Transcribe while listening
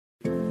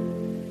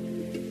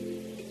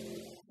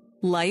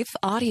Life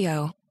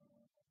Audio.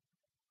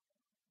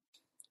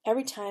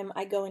 Every time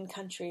I go in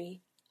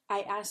country,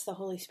 I ask the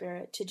Holy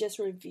Spirit to just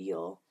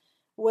reveal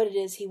what it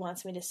is He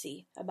wants me to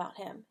see about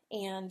Him.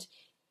 And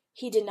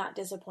He did not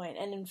disappoint.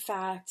 And in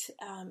fact,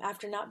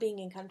 after not being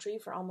in country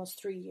for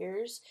almost 3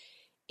 years,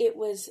 it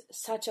was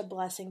such a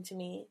blessing to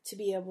me to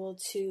be able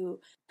to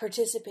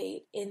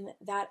participate in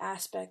that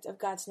aspect of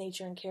God's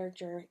nature and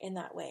character in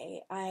that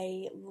way.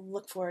 I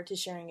look forward to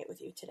sharing it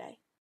with you today.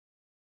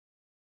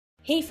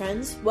 Hey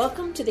friends,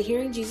 welcome to the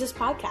Hearing Jesus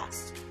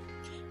podcast.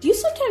 Do you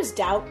sometimes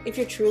doubt if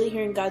you're truly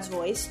hearing God's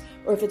voice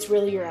or if it's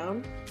really your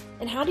own?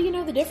 And how do you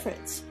know the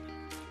difference?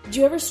 Do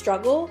you ever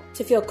struggle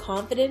to feel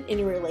confident in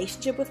your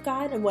relationship with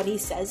God and what He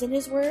says in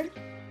His Word?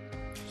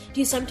 Do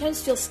you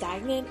sometimes feel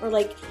stagnant or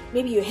like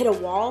maybe you hit a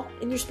wall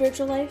in your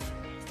spiritual life?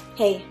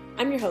 Hey,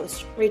 I'm your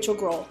host, Rachel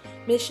Grohl,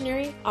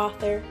 missionary,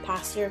 author,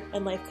 pastor,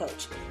 and life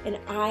coach, and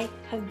I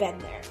have been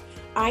there.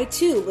 I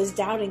too was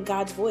doubting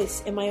God's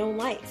voice in my own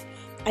life.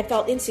 I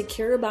felt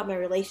insecure about my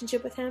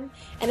relationship with Him,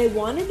 and I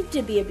wanted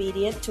to be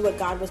obedient to what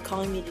God was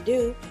calling me to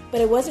do, but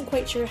I wasn't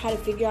quite sure how to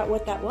figure out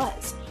what that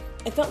was.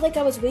 I felt like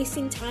I was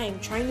wasting time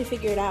trying to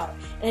figure it out,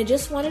 and I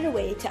just wanted a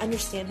way to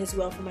understand His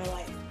will for my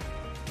life.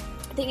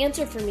 The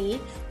answer for me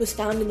was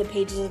found in the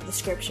pages of the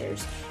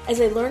Scriptures, as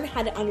I learned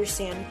how to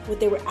understand what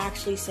they were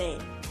actually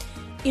saying.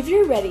 If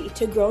you're ready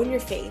to grow in your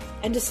faith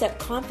and to step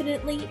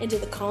confidently into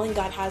the calling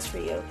God has for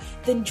you,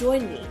 then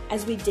join me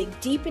as we dig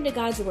deep into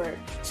God's Word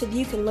so that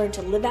you can learn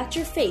to live out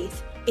your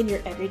faith in your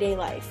everyday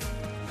life.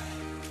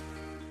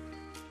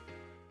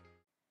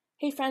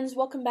 Hey friends,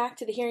 welcome back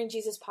to the Hearing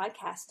Jesus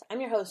podcast.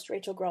 I'm your host,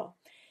 Rachel Grohl.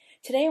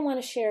 Today I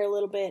want to share a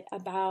little bit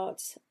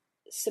about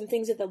some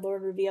things that the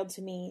Lord revealed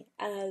to me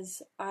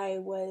as I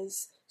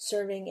was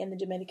serving in the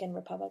Dominican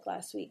Republic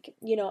last week.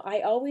 You know,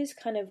 I always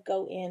kind of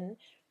go in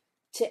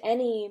to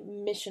any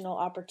missional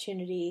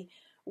opportunity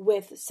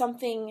with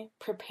something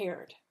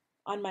prepared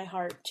on my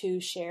heart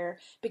to share,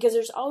 because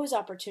there's always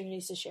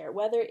opportunities to share,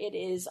 whether it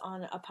is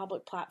on a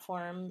public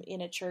platform in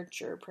a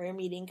church or prayer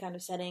meeting kind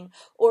of setting,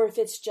 or if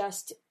it's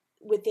just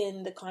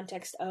within the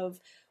context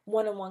of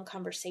one-on-one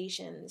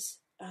conversations.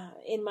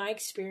 In my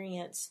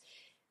experience,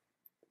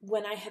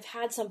 when I have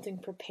had something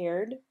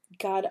prepared,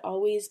 God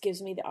always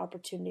gives me the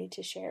opportunity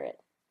to share it.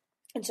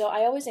 And so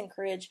I always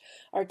encourage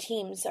our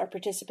teams, our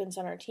participants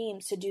on our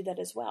teams, to do that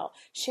as well.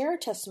 Share a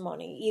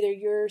testimony, either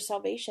your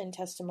salvation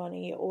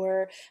testimony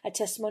or a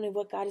testimony of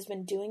what God has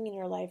been doing in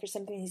your life or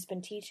something He's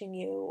been teaching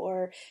you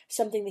or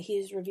something that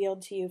He's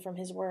revealed to you from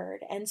His Word.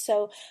 And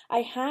so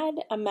I had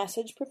a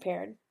message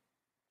prepared,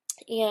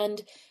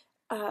 and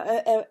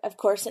of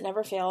course it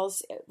never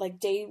fails. Like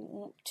day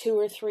 2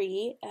 or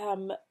 3,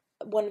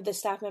 one of the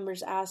staff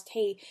members asked,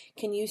 hey,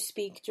 can you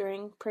speak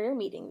during prayer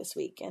meeting this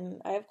week?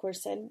 And I, of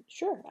course, said,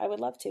 sure, I would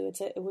love to.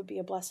 It would be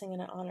a blessing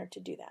and an honor to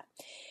do that.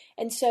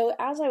 And so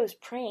as I was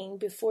praying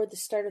before the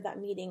start of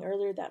that meeting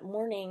earlier that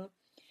morning,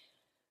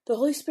 the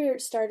Holy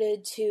Spirit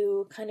started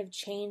to kind of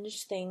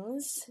change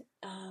things,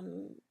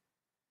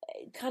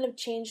 kind of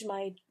change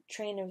my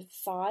train of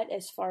thought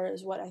as far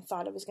as what I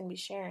thought I was going to be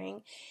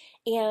sharing.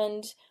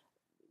 And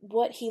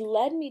what He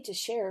led me to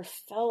share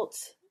felt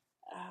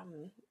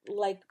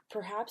like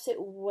perhaps it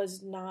was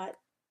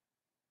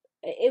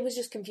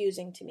just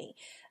confusing to me.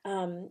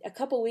 A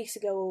couple weeks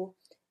ago,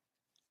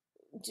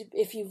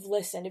 if you've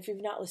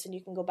not listened,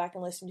 you can go back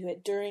and listen to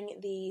it. During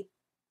the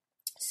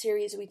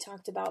series, we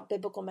talked about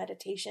biblical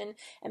meditation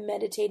and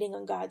meditating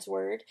on God's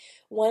Word.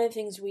 One of the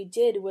things we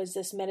did was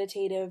this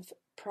meditative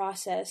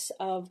process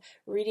of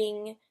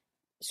reading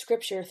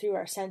Scripture through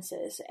our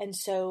senses. And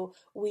so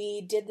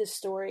we did the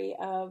story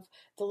of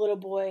the little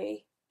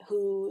boy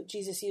who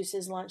Jesus used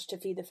his lunch to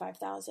feed the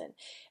 5,000.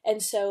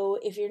 And so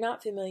if you're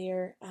not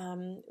familiar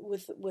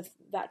with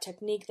that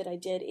technique that I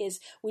did, is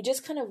we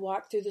just kind of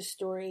walked through the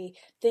story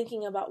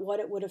thinking about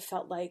what it would have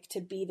felt like to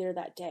be there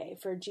that day,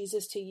 for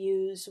Jesus to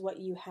use what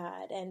you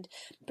had, and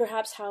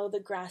perhaps how the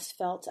grass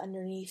felt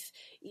underneath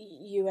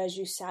you as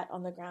you sat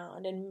on the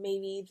ground, and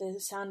maybe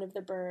the sound of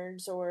the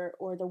birds or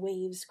the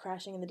waves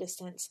crashing in the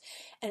distance.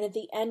 And at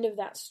the end of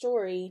that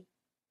story,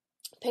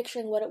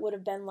 picturing what it would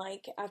have been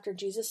like after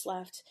Jesus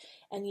left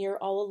and you're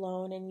all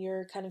alone and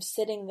you're kind of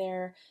sitting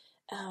there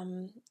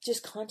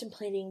just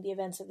contemplating the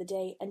events of the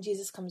day, and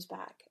Jesus comes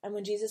back. And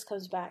when Jesus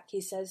comes back,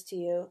 He says to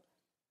you,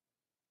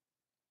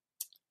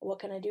 what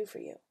can I do for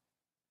you?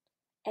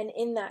 And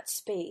in that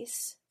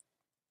space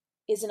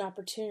is an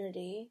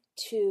opportunity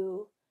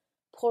to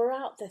pour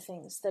out the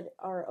things that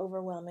are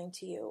overwhelming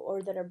to you,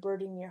 or that are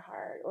burdening your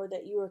heart, or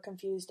that you are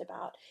confused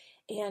about,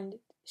 and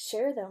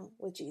share them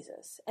with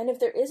Jesus. And if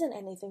there isn't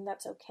anything,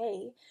 that's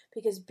okay,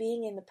 because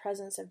being in the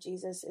presence of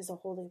Jesus is a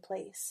holy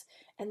place.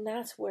 And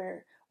that's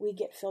where we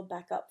get filled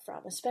back up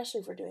from,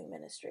 especially if we're doing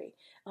ministry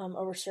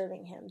or we're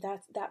serving Him.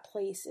 That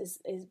place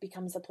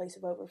becomes the place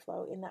of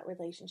overflow in that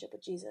relationship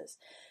with Jesus.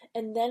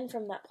 And then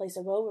from that place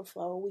of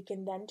overflow, we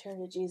can then turn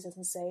to Jesus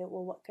and say,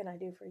 well, what can I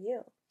do for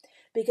you?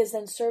 Because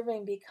then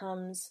serving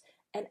becomes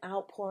an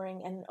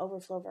outpouring and an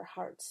overflow of our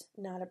hearts,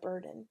 not a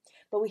burden.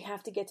 But we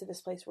have to get to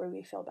this place where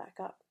we fill back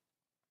up.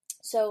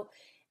 So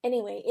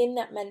Anyway, in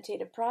that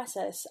meditative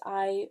process,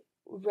 I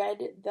read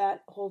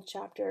that whole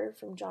chapter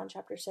from John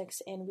chapter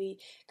 6, and we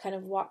kind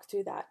of walked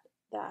through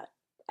that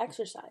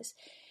exercise.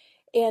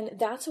 And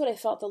that's what I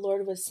felt the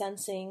Lord was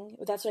sensing.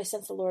 That's what I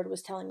sensed the Lord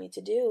was telling me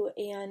to do.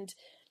 And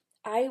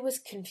I was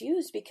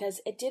confused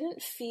because it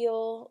didn't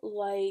feel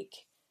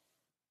like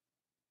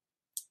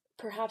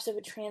perhaps it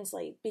would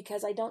translate,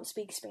 because I don't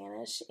speak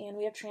Spanish and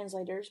we have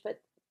translators,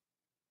 but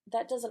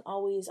that doesn't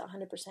always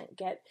 100%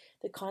 get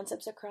the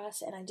concepts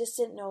across. And I just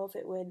didn't know if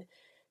it would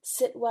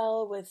sit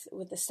well with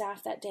the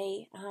staff that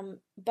day.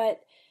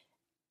 But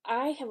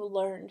I have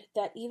learned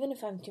that even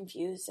if I'm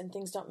confused and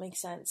things don't make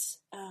sense,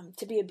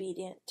 to be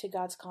obedient to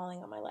God's calling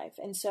on my life.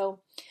 And so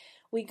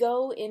we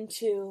go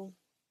into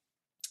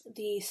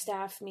the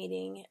staff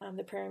meeting,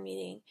 the prayer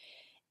meeting,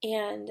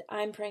 and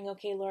I'm praying,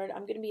 okay, Lord,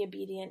 I'm going to be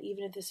obedient,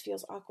 even if this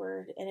feels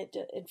awkward and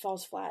it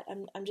falls flat.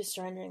 I'm just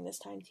surrendering this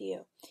time to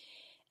you.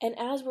 And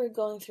as we're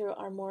going through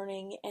our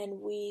morning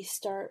and we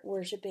start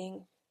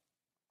worshiping,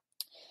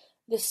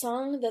 the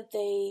song that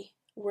they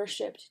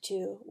worshiped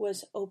to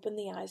was "Open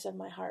the Eyes of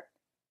My Heart."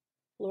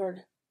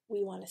 Lord,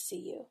 we want to see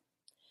you.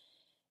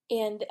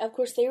 And of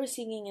course they were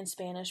singing in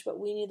Spanish, but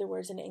we knew the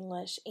words in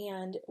English.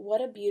 And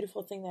what a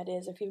beautiful thing that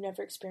is, if you've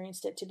never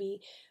experienced it, to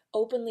be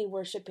openly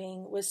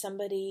worshiping with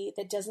somebody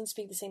that doesn't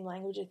speak the same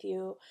language with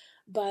you,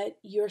 but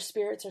your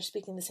spirits are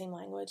speaking the same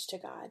language to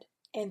God.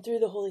 And through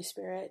the Holy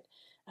Spirit,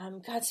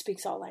 God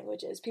speaks all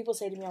languages. People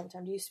say to me all the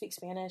time, do you speak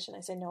Spanish? And I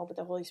say, no, but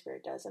the Holy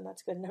Spirit does, and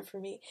that's good enough for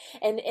me.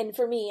 And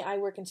for me, I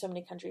work in so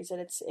many countries that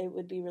it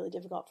would be really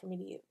difficult for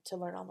me to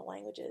learn all the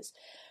languages.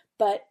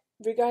 But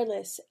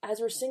regardless,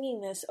 as we're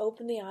singing this,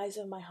 "Open the eyes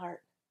of my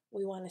heart,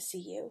 we want to see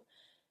you,"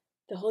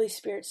 the Holy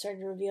Spirit started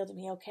to reveal to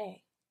me,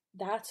 okay,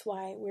 that's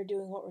why we're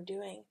doing what we're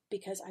doing,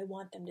 because I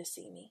want them to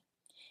see me.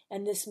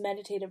 And this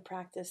meditative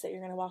practice that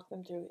you're going to walk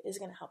them through is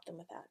going to help them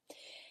with that.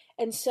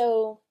 And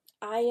so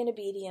I, in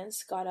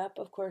obedience, got up,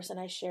 of course, and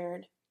I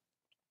shared.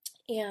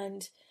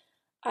 And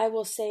I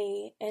will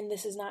say, and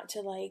this is not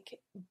to like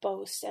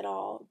boast at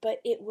all,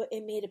 but it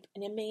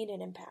made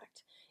an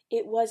impact.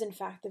 It was, in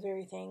fact, the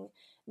very thing,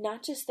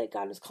 not just that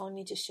God was calling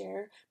me to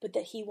share, but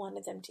that he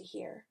wanted them to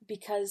hear,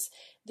 because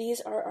these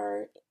are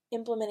our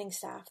implementing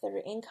staff that are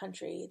in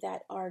country,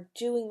 that are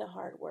doing the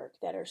hard work,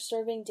 that are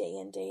serving day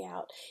in, day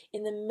out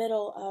in the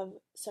middle of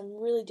some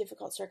really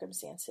difficult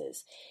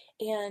circumstances.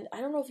 And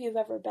I don't know if you've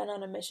ever been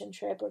on a mission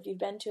trip, or if you've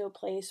been to a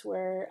place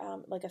where,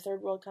 like a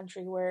third world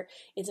country, where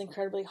it's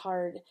incredibly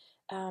hard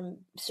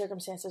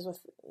circumstances with,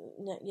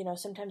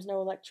 sometimes no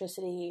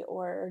electricity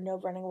or no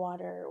running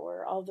water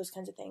or all of those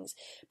kinds of things.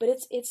 But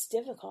it's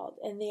difficult,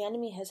 and the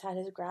enemy has had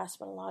his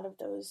grasp on a lot of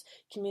those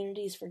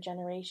communities for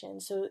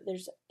generations. So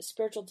there's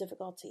spiritual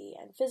difficulty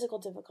and physical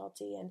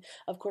difficulty, and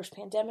of course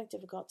pandemic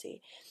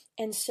difficulty.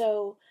 And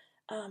so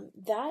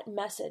that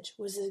message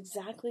was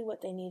exactly what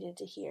they needed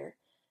to hear,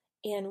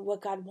 and what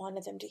God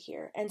wanted them to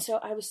hear. And so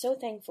I was so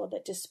thankful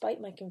that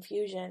despite my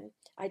confusion,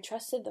 I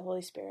trusted the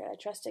Holy Spirit. I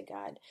trusted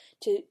God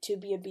to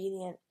be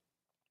obedient,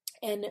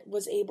 and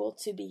was able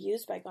to be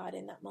used by God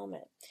in that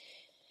moment.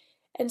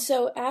 And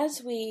so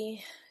as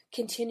we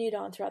continued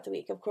on throughout the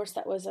week, of course,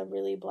 that was a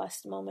really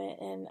blessed moment,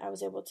 and I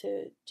was able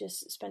to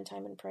just spend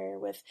time in prayer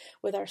with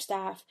our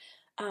staff.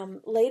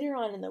 Later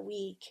on in the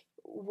week,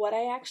 what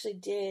I actually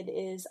did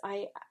is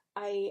I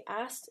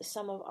asked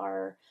some of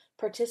our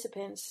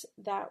participants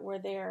that were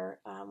there.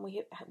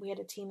 We had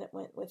a team that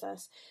went with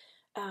us,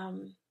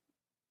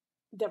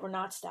 that were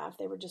not staff.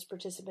 They were just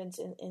participants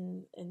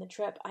in the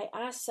trip. I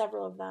asked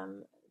several of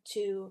them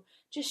to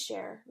just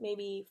share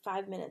maybe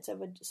 5 minutes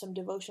of some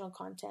devotional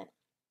content.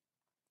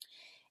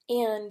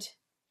 And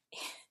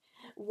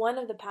one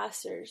of the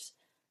pastors,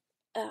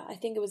 I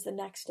think it was the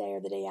next day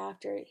or the day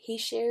after, he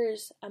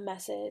shares a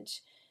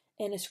message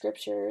and a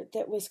scripture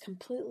that was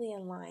completely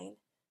in line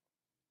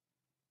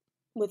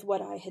with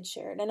what I had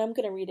shared. And I'm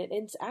going to read it.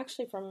 It's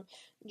actually from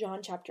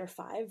John chapter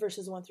 5,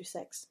 verses 1 through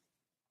 6.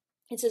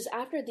 It says,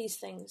 "After these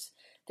things,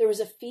 there was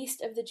a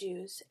feast of the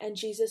Jews, and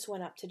Jesus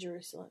went up to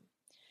Jerusalem.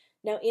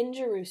 Now in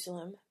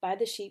Jerusalem, by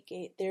the sheep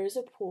gate, there is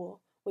a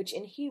pool, which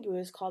in Hebrew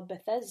is called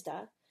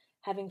Bethesda,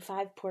 having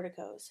 5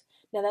 porticos."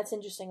 Now that's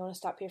interesting. I want to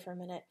stop here for a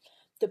minute.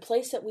 The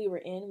place that we were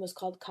in was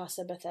called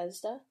Casa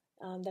Bethesda.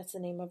 That's the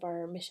name of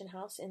our mission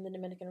house in the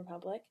Dominican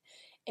Republic.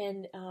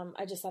 And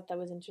I just thought that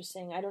was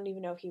interesting. I don't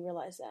even know if he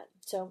realized that.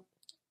 So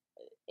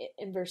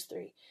in verse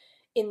 3,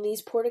 "In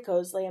these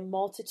porticos lay a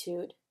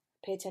multitude,"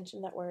 pay attention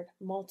to that word,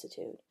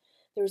 multitude.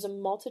 "There was a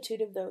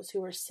multitude of those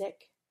who were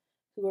sick,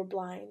 who were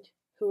blind,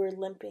 who were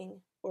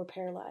limping or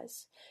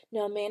paralyzed.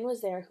 Now a man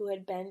was there who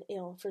had been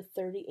ill for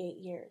 38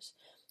 years.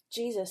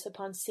 Jesus,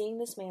 upon seeing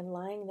this man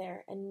lying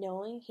there and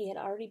knowing he had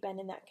already been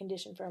in that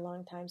condition for a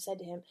long time, said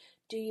to him,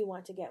 'Do you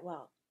want to get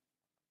well?'"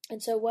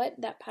 And so what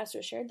that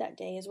pastor shared that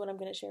day is what I'm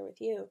going to share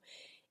with you,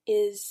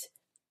 is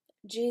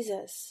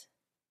Jesus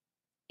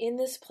in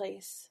this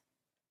place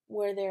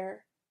where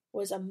there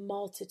was a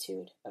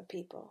multitude of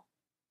people.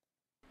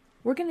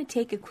 We're going to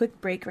take a quick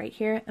break right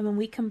here, and when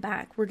we come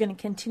back, we're going to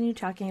continue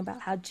talking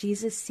about how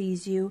Jesus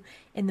sees you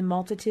in the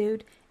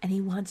multitude, and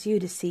he wants you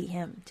to see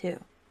him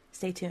too.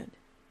 Stay tuned.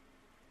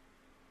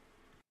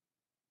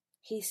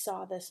 He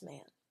saw this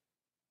man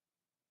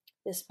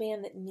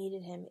that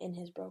needed him in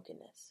his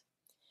brokenness.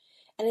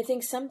 And I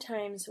think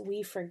sometimes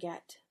we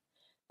forget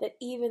that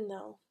even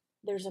though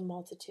there's a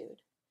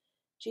multitude,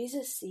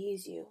 Jesus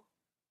sees you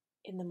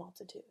in the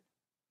multitude.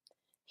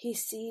 He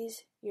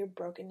sees your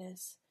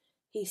brokenness.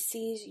 He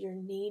sees your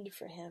need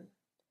for him.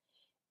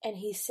 And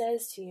he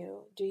says to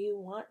you, do you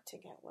want to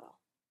get well?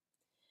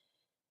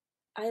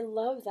 I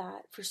love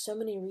that for so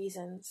many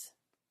reasons.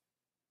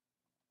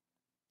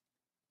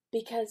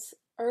 Because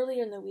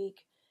earlier in the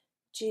week,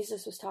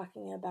 Jesus was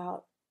talking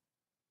about,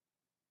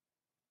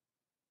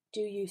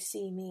 do you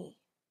see me?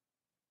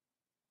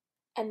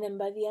 And then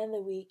by the end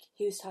of the week,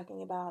 he was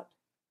talking about,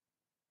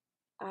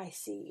 I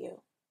see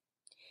you.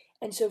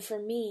 And so for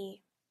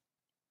me,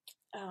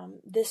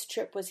 this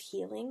trip was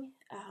healing.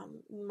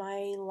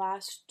 My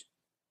last,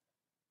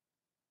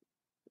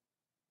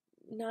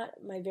 not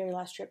my very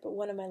last trip, but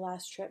one of my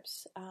last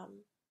trips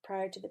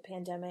prior to the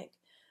pandemic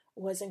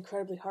was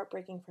incredibly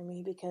heartbreaking for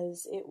me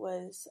because it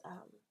was,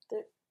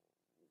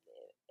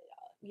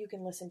 you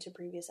can listen to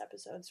previous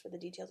episodes for the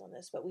details on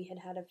this, but we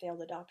had a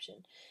failed adoption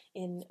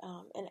in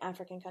an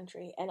African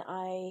country, and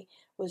I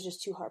was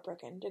just too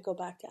heartbroken to go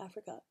back to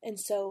Africa. And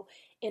so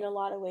in a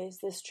lot of ways,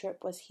 this trip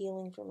was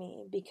healing for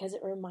me because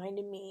it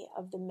reminded me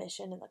of the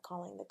mission and the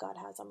calling that God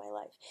has on my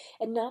life.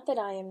 And not that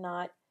I am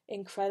not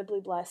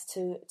incredibly blessed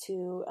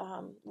to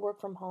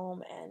work from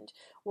home and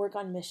work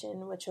on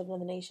mission with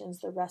Children of the Nations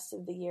the rest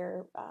of the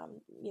year.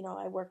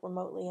 I work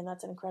remotely, and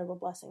that's an incredible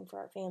blessing for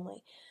our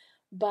family.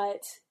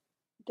 But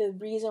the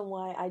reason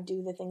why I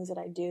do the things that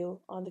I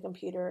do on the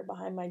computer,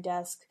 behind my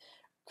desk,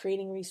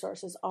 creating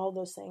resources, all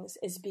those things,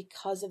 is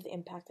because of the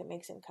impact it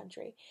makes in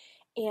country.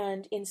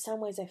 And in some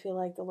ways, I feel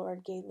like the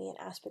Lord gave me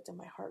an aspect of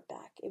my heart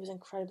back. It was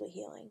incredibly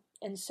healing.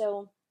 And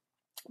so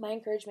my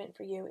encouragement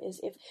for you is,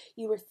 if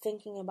you were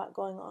thinking about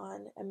going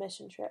on a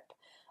mission trip,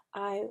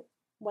 I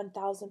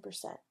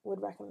 1000%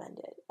 would recommend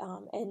it.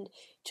 And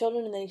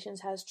Children of the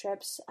Nations has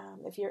trips.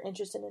 If you're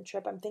interested in a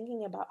trip, I'm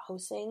thinking about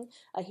hosting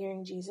a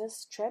Hearing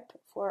Jesus trip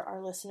for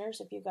our listeners.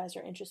 If you guys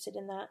are interested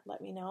in that, let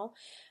me know.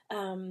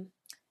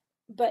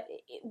 But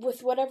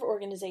with whatever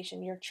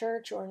organization, your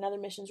church or another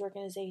missions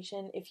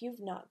organization, if you've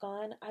not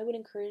gone, I would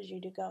encourage you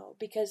to go,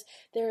 because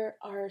there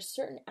are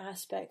certain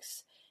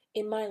aspects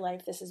in my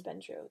life, this has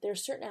been true. There are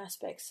certain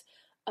aspects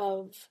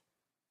of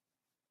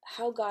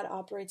how God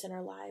operates in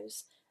our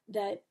lives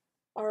that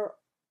are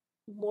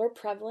more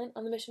prevalent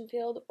on the mission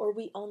field, or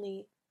we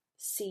only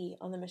see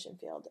on the mission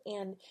field.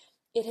 And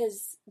it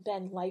has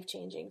been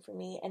life-changing for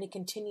me, and it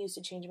continues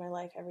to change my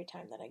life every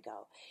time that I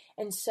go.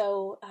 And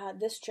so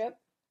this trip,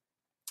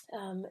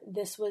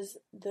 this was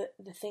the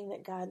thing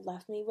that God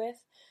left me with,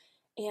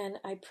 and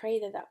I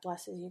pray that that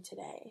blesses you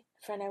today.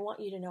 Friend, I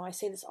want you to know, I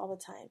say this all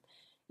the time,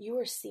 you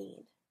are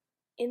seen.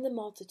 In the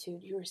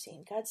multitude, you are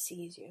seen. God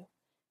sees you.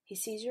 He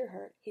sees your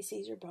hurt. He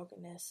sees your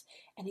brokenness,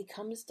 and he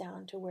comes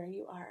down to where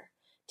you are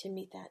to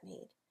meet that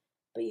need.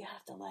 But you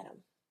have to let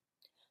him.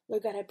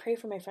 Lord God, I pray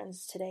for my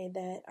friends today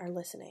that are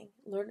listening.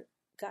 Lord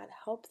God,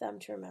 help them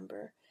to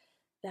remember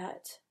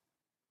that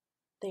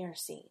they are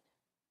seen.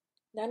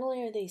 Not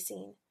only are they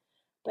seen,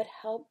 but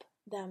help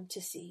them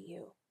to see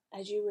you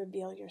as you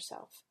reveal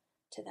yourself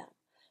to them.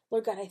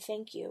 Lord God, I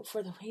thank you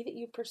for the way that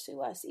you pursue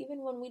us,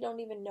 even when we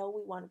don't even know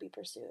we want to be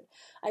pursued.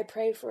 I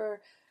pray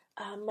for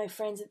my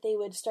friends that they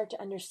would start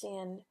to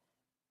understand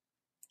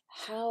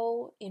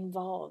how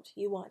involved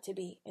you want to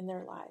be in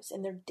their lives,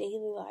 in their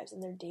daily lives, in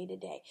their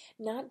day-to-day,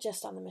 not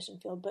just on the mission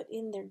field, but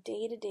in their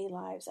day-to-day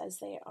lives as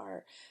they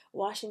are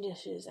washing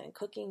dishes and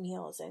cooking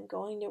meals and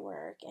going to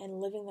work and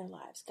living their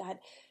lives. God,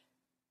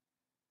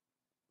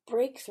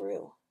 break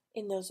through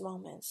in those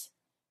moments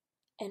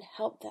and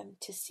help them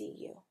to see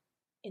you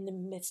in the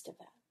midst of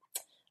that.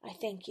 I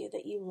thank you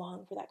that you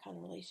long for that kind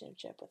of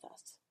relationship with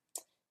us.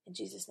 In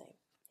Jesus' name,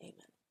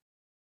 amen.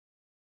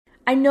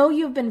 I know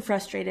you've been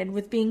frustrated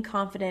with being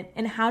confident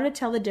in how to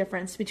tell the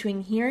difference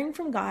between hearing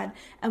from God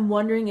and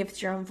wondering if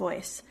it's your own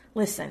voice.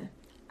 Listen,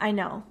 I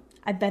know.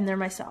 I've been there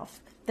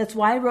myself. That's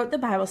why I wrote the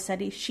Bible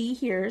study, She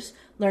Hears,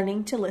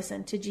 Learning to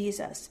Listen to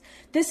Jesus.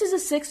 This is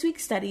a 6-week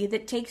study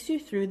that takes you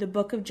through the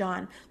book of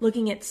John,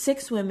 looking at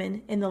 6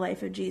 women in the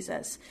life of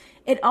Jesus.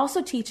 It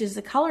also teaches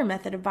the color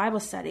method of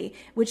Bible study,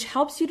 which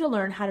helps you to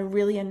learn how to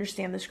really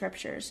understand the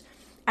scriptures.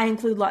 I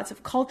include lots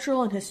of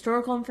cultural and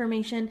historical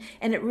information,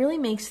 and it really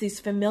makes these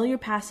familiar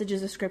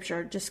passages of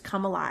scripture just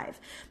come alive.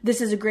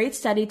 This is a great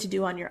study to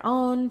do on your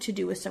own, to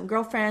do with some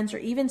girlfriends, or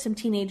even some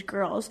teenage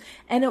girls,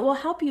 and it will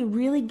help you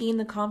really gain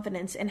the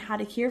confidence in how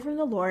to hear from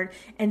the Lord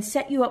and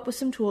set you up with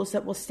some tools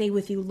that will stay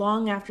with you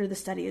long after the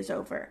study is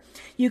over.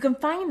 You can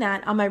find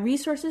that on my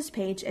resources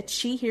page at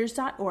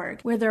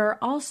shehears.org, where there are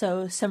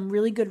also some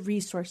really good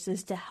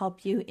resources to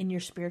help you in your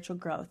spiritual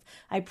growth.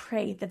 I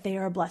pray that they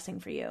are a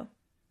blessing for you.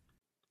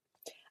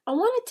 I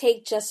want to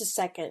take just a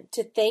second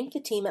to thank the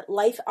team at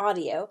Life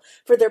Audio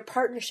for their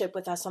partnership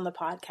with us on the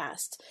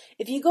podcast.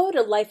 If you go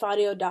to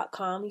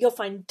lifeaudio.com, you'll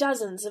find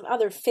dozens of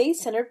other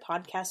faith-centered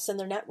podcasts in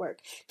their network.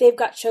 They've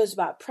got shows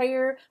about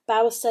prayer,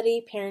 Bible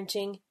study,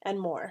 parenting,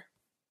 and more.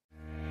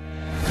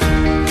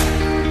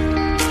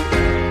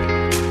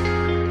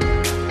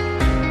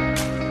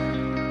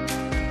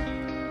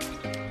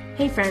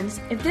 Hey friends,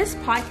 if this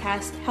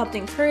podcast helped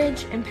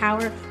encourage,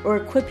 empower, or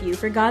equip you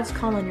for God's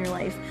call in your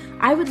life,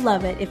 I would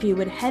love it if you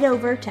would head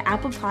over to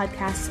Apple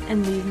Podcasts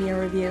and leave me a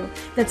review.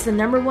 That's the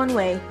 #1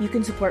 way you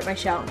can support my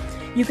show.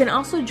 You can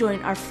also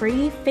join our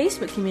free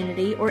Facebook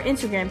community or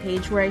Instagram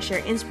page where I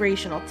share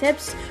inspirational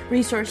tips,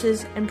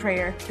 resources, and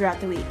prayer throughout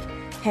the week.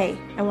 Hey,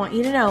 I want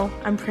you to know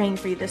I'm praying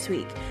for you this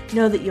week.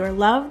 Know that you are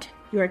loved,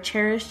 you are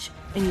cherished,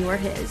 and you are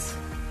His.